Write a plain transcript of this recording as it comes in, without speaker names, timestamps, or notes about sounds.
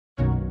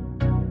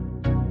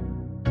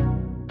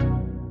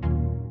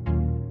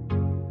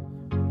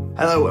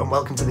Hello and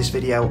welcome to this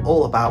video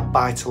all about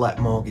buy-to-let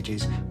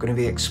mortgages. I'm going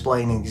to be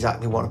explaining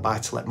exactly what a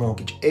buy-to-let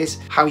mortgage is,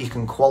 how you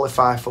can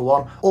qualify for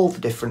one, all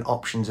the different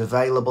options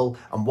available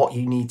and what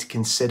you need to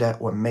consider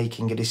when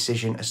making a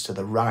decision as to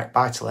the right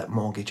buy-to-let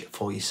mortgage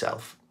for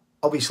yourself.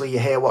 Obviously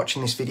you're here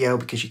watching this video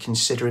because you're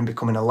considering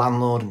becoming a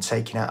landlord and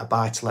taking out a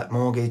buy-to-let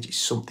mortgage. It's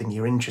something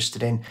you're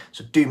interested in,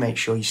 so do make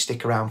sure you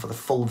stick around for the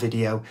full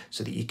video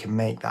so that you can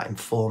make that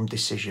informed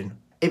decision.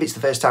 If it's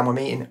the first time we're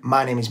meeting,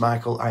 my name is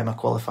Michael. I am a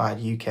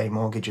qualified UK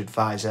mortgage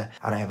advisor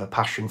and I have a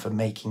passion for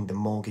making the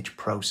mortgage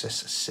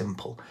process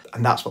simple.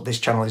 And that's what this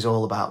channel is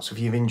all about. So if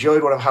you've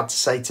enjoyed what I've had to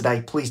say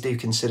today, please do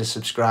consider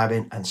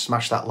subscribing and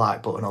smash that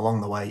like button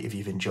along the way if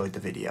you've enjoyed the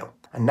video.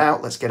 And now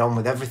let's get on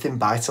with everything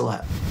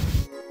buy-to-let.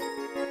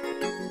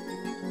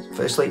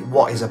 Firstly,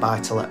 what is a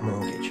buy-to-let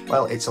mortgage?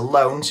 Well, it's a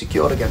loan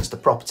secured against the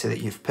property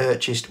that you've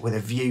purchased with a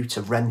view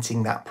to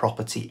renting that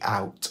property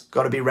out.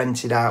 Got to be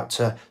rented out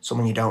to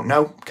someone you don't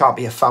know, can't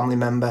be a family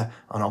member,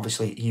 and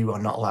obviously you are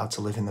not allowed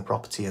to live in the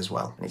property as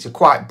well. And it's a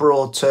quite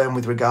broad term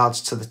with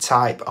regards to the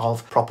type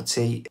of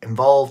property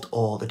involved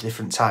or the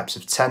different types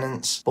of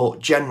tenants, but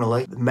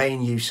generally the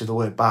main use of the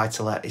word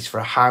buy-to-let is for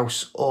a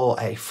house or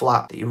a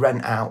flat that you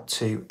rent out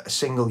to a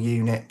single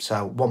unit,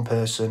 so one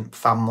person,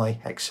 family,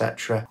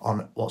 etc.,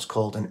 on what's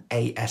called an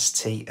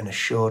AST, an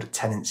assured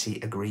tenancy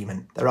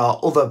agreement. There are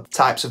other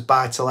types of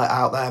buy-to-let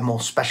out there,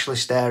 more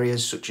specialist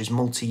areas such as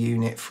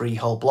multi-unit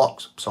freehold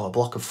blocks, so a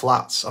block of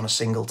flats on a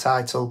single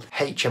title,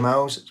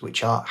 HMOs,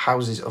 which are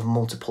houses of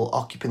multiple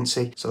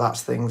occupancy, so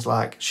that's things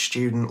like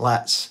student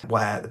lets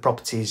where the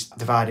property is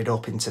divided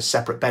up into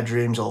separate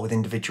bedrooms or with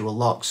individual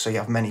locks, so you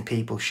have many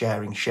people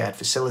sharing shared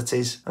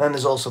facilities. And then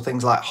there's also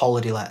things like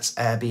holiday lets,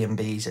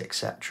 Airbnbs,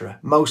 etc.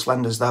 Most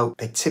lenders though,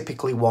 they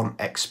typically want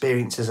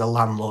experience as a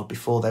landlord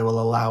before they will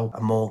allow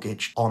a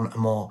mortgage on a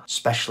more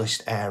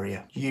specialist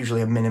area,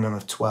 usually a minimum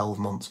of 12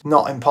 months.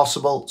 Not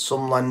impossible,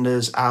 some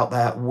lenders out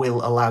there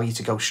will allow you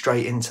to go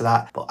straight into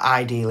that, but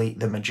ideally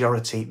the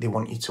majority, they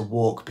want you to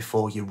walk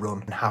before you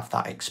run and have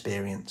that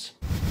experience.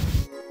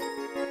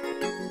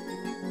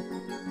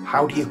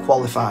 How do you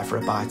qualify for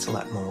a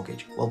buy-to-let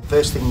mortgage? Well,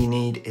 first thing you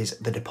need is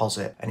the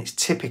deposit, and it's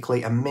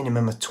typically a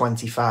minimum of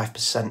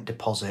 25%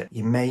 deposit.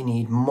 You may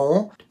need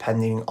more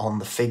depending on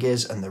the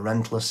figures and the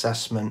rental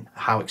assessment,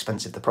 how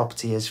expensive the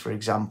property is, for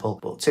example,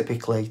 but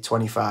typically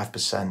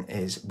 25%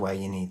 is where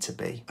you need to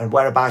be. And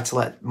where a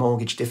buy-to-let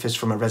mortgage differs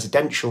from a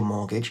residential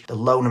mortgage, the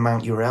loan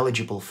amount you're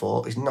eligible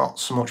for is not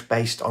so much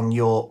based on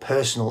your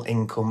personal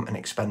income and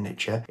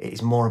expenditure, it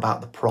is more about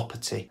the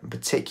property, in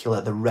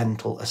particular the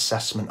rental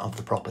assessment of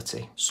the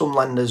property. Some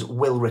lenders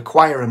will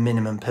require a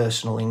minimum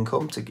personal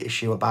income to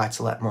issue a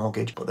buy-to-let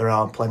mortgage, but there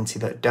are plenty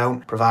that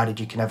don't, provided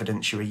you can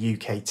evidence you're a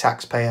UK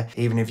taxpayer.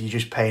 Even if you're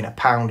just paying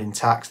 £1 in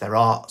tax, there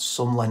are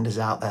some lenders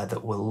out there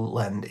that will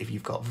lend if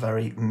you've got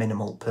very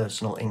minimal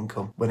personal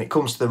income. When it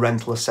comes to the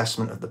rental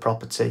assessment of the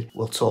property,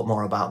 we'll talk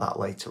more about that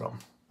later on.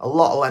 A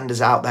lot of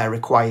lenders out there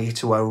require you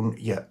to own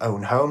your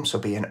own home, so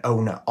be an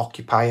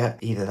owner-occupier,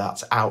 either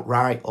that's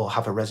outright or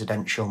have a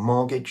residential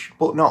mortgage,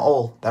 but not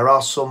all. There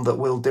are some that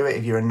will do it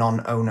if you're a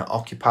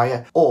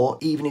non-owner-occupier, or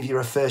even if you're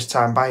a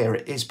first-time buyer,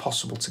 it is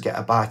possible to get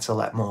a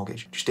buy-to-let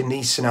mortgage. Just in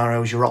these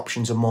scenarios, your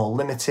options are more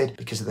limited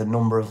because of the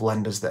number of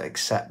lenders that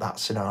accept that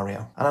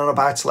scenario. And on a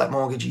buy-to-let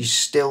mortgage, you're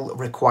still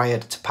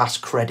required to pass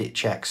credit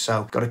checks,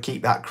 so got to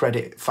keep that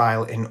credit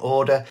file in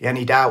order.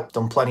 Any doubt,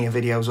 done plenty of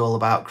videos all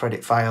about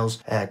credit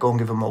files, go and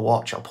give them a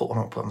watch. I'll put one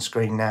up on the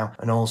screen now,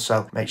 and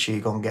also make sure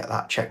you go and get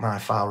that check my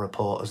file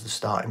report as the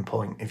starting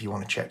point if you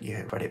want to check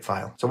your credit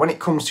file. So when it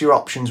comes to your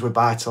options with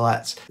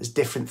buy-to-lets, there's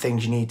different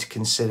things you need to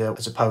consider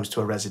as opposed to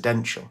a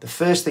residential. The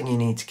first thing you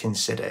need to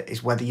consider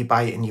is whether you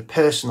buy it in your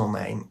personal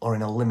name or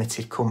in a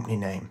limited company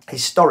name.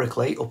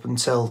 Historically, up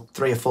until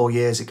 3 or 4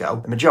 years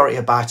ago, the majority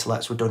of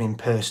buy-to-lets were done in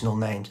personal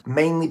names,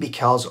 mainly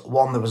because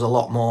one, there was a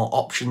lot more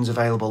options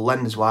available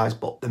lenders wise,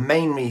 but the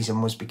main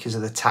reason was because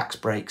of the tax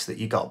breaks that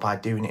you got by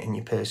doing it in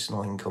your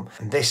personal income.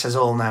 And this has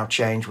all now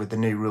changed with the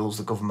new rules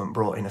the government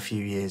brought in a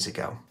few years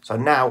ago. So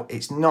now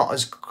it's not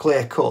as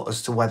clear cut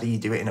as to whether you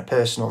do it in a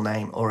personal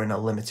name or in a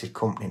limited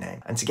company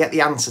name. And to get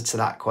the answer to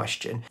that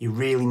question, you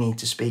really need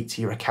to speak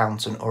to your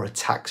accountant or a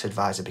tax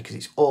advisor because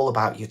it's all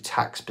about your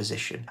tax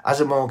position.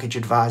 As a mortgage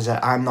advisor,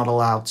 I'm not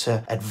allowed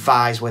to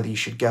advise whether you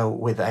should go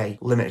with a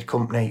limited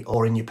company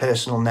or in your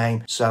personal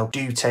name. So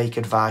do take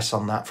advice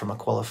on that from a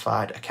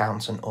qualified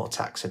accountant or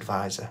tax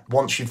advisor.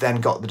 Once you've then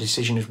got the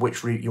decision of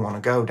which route you want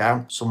to go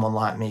down, someone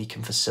like me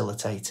can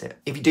facilitate it.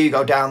 If you do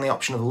go down the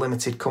option of a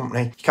limited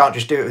company, you can't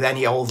just do it with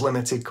any old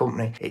limited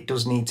company. It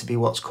does need to be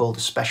what's called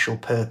a special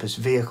purpose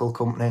vehicle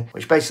company,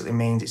 which basically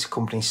means it's a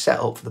company set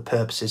up for the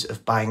purposes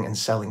of buying and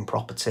selling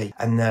property.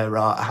 And there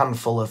are a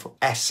handful of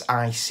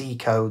SIC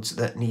codes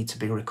that need to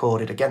be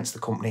recorded against the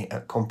company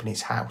at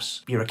Companies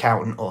House. Your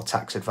accountant or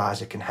tax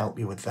advisor can help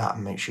you with that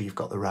and make sure you've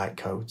got the right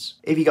codes.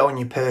 If you go in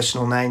your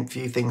personal name, a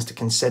few things to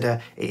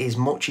consider. It is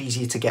much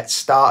easier to get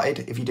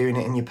started if you're doing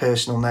it in your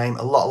personal name.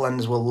 A lot of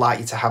lenders will like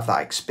you to have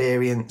that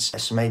experience.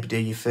 So maybe do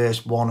your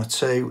first 1 or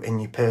 2 in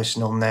your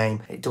personal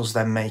name. It does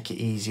then make it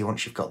easy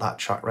once you've got that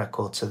track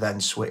record to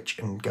then switch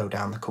and go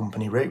down the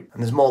company route.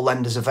 And there's more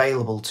lenders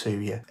available to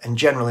you. And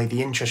generally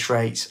the interest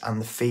rates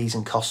and the fees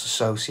and costs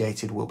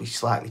associated will be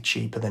slightly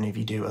cheaper than if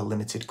you do a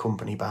limited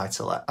company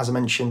buy-to-let. As I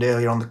mentioned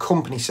earlier, on the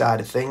company side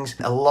of things,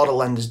 a lot of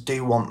lenders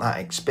do want that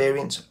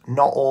experience.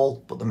 Not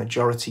all, but the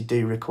majority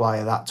do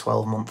require that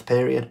 12-month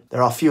period.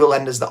 There are fewer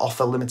lenders that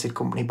offer limited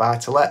company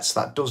buy-to-lets.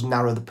 That does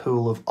narrow the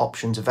pool of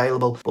options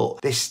available,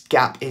 but this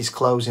gap is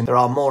closing. There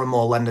are more and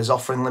more lenders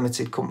offering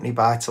limited company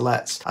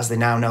buy-to-lets, as they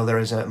now know there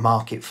is a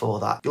market for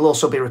that. You'll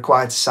also be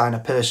required to sign a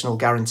personal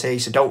guarantee,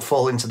 so don't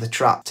fall into the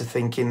trap to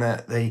thinking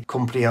that the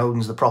company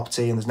owns the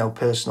property and there's no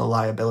personal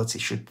liability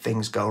should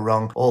things go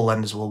wrong. All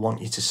lenders will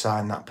want you to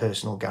sign that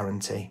personal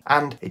guarantee.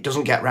 And it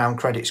doesn't get round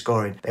credit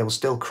scoring. They will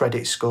still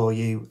credit score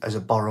you as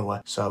a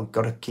borrower, so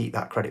got to keep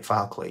that credit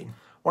file clean.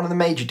 One of the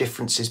major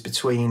differences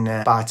between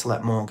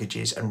buy-to-let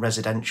mortgages and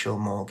residential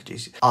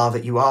mortgages are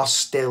that you are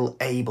still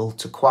able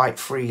to quite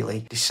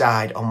freely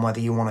decide on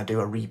whether you want to do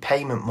a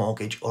repayment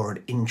mortgage or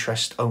an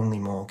interest-only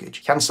mortgage.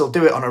 You can still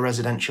do it on a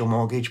residential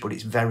mortgage, but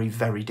it's very,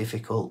 very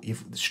difficult.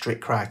 You've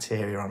strict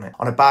criteria on it.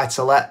 On a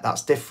buy-to-let,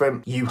 that's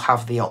different. You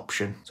have the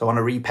option. So on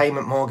a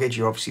repayment mortgage,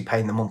 you're obviously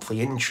paying the monthly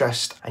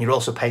interest, and you're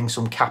also paying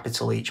some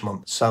capital each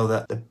month, so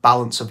that the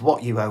balance of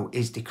what you owe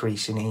is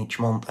decreasing each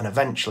month, and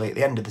eventually at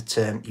the end of the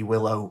term, you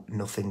will owe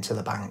nothing to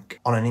the bank.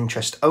 On an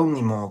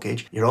interest-only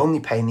mortgage, you're only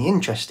paying the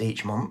interest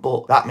each month,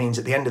 but that means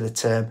at the end of the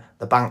term,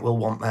 the bank will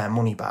want their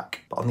money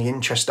back. But on the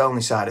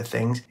interest-only side of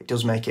things, it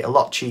does make it a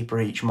lot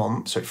cheaper each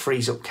month, so it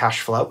frees up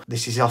cash flow.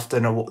 This is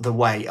often the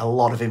way a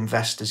lot of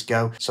investors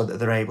go, so that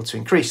they're able to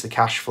increase the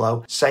cash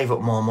flow, save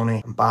up more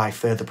money, and buy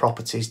further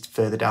properties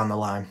further down the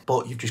line.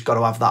 But you've just got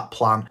to have that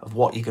plan of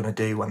what you're going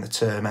to do when the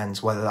term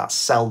ends, whether that's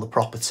sell the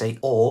property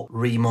or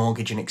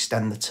remortgage and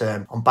extend the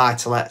term. On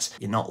buy-to-lets,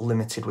 you're not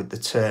limited with the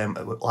term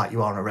like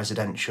you are on a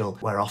residential,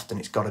 where often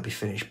it's got to be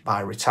finished by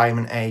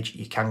retirement age.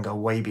 You can go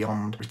way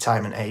beyond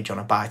retirement age on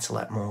a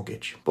buy-to-let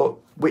mortgage. But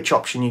which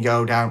option you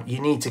go down, you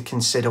need to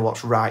consider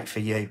what's right for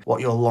you, what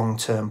your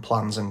long-term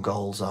plans and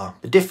goals are.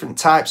 The different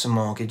types of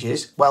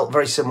mortgages, well,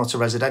 very similar to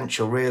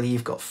residential really.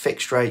 You've got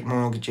fixed rate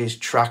mortgages,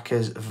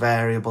 trackers,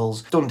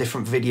 variables. Done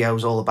different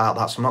videos all about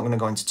that, so I'm not going to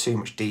go into too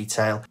much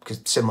detail because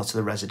it's similar to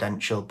the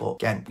residential, but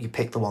again, you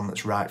pick the one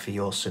that's right for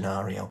your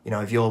scenario. You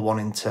know, if you're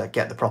wanting to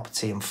get the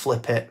property and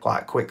flip it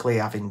quite quickly,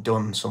 having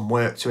done some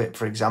work to it,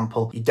 for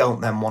example, you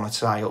don't then want to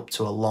tie up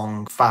to a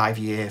long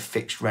 5-year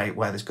fixed rate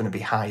where there's going to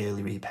be high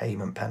early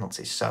repayment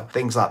penalties. So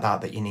things like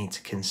that you need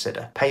to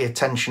consider. Pay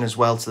attention as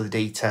well to the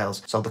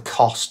details. So the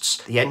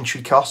costs, the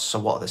entry costs, so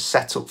what are the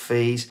setup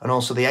fees, and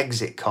also the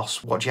exit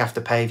costs. What do you have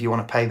to pay if you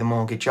want to pay the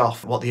mortgage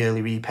off? What the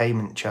early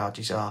repayment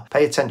charges are.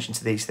 Pay attention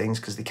to these things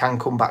because they can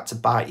come back to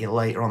bite you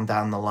later on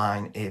down the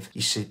line if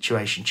your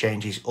situation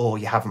changes or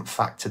you haven't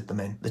factored them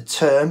in. The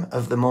term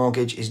of the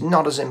mortgage is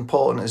not as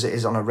important as it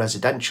is on a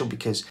residential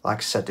because, like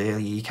I said earlier,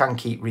 you can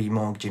keep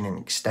remortgaging and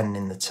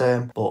extending the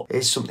term, but it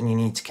is something you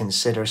need to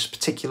consider,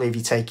 particularly if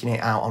you're taking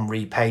it out on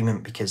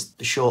repayment, because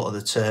the shorter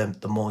the term,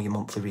 the more your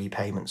monthly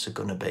repayments are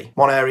going to be.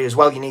 One area as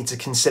well you need to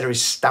consider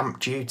is stamp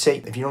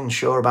duty. If you're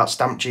unsure about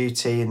stamp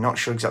duty and not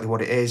sure exactly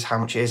what it is, how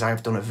much it is, I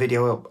have done a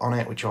video on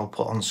it which I'll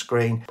put on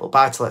screen, but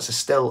buy-to-lets are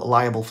still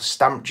liable for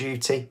stamp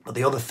duty. But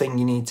the other thing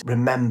you need to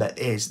remember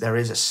is there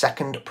is a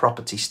second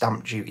property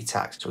stamp duty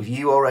tax. So if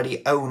you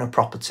already own a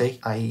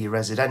property, i.e. your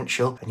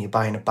residential, and you're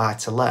buying a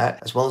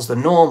buy-to-let, as well as the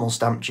normal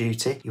stamp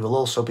duty, you will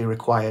also be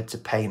required to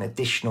pay an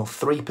additional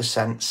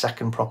 3%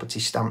 second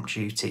property stamp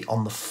duty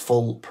on the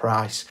full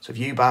price. So if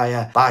you buy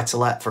a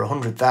buy-to-let for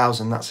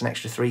 100,000, that's an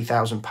extra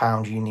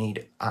 £3,000 you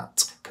need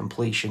at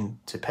completion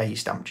to pay your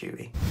stamp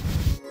duty.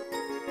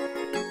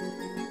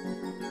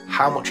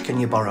 How much can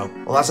you borrow?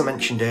 Well, as I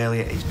mentioned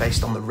earlier, it's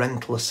based on the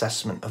rental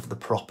assessment of the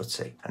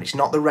property. And it's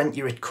not the rent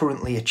you're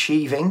currently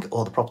achieving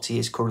or the property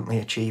is currently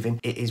achieving.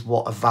 It is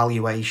what a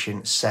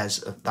valuation says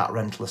of that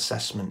rental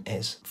assessment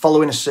is.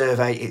 Following a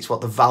survey, it's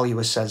what the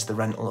valuer says the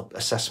rental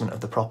assessment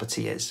of the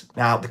property is.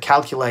 Now, the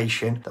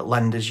calculation that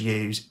lenders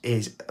use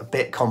is a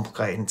bit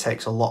complicated and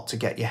takes a lot to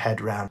get your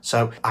head around.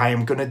 So I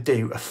am going to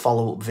do a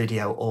follow-up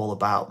video all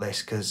about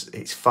this because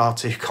it's far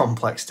too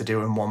complex to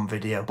do in one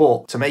video.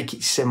 But to make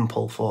it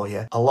simple for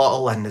you, a lot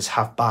of lenders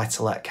have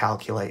buy-to-let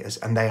calculators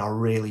and they are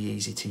really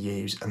easy to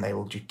use and they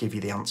will just give you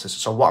the answers.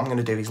 So what I'm going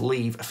to do is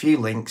leave a few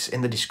links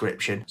in the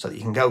description so that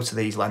you can go to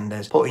these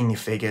lenders, put in your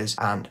figures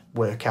and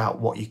work out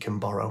what you can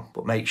borrow.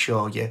 But make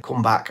sure you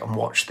come back and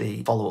watch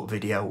the follow-up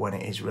video when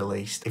it is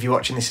released. If you're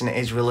watching this and it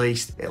is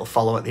released, it'll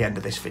follow at the end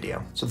of this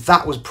video. So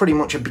that was pretty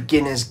much a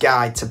beginner's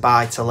guide to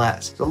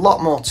buy-to-lets. There's a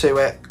lot more to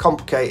it,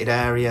 complicated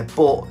area,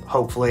 but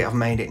hopefully I've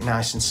made it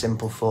nice and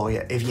simple for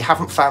you. If you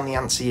haven't found the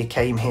answer you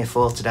came here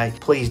for today,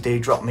 please do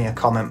drop drop me a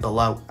comment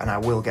below and I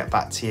will get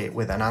back to you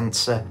with an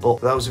answer. But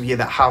for those of you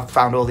that have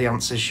found all the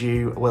answers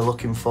you were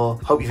looking for,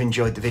 hope you've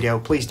enjoyed the video.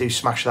 Please do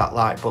smash that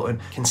like button.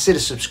 Consider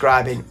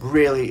subscribing.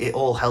 Really, it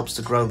all helps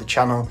to grow the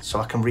channel so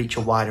I can reach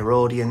a wider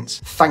audience.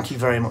 Thank you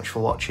very much for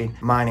watching.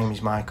 My name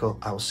is Michael.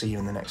 I will see you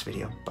in the next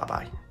video. Bye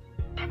bye.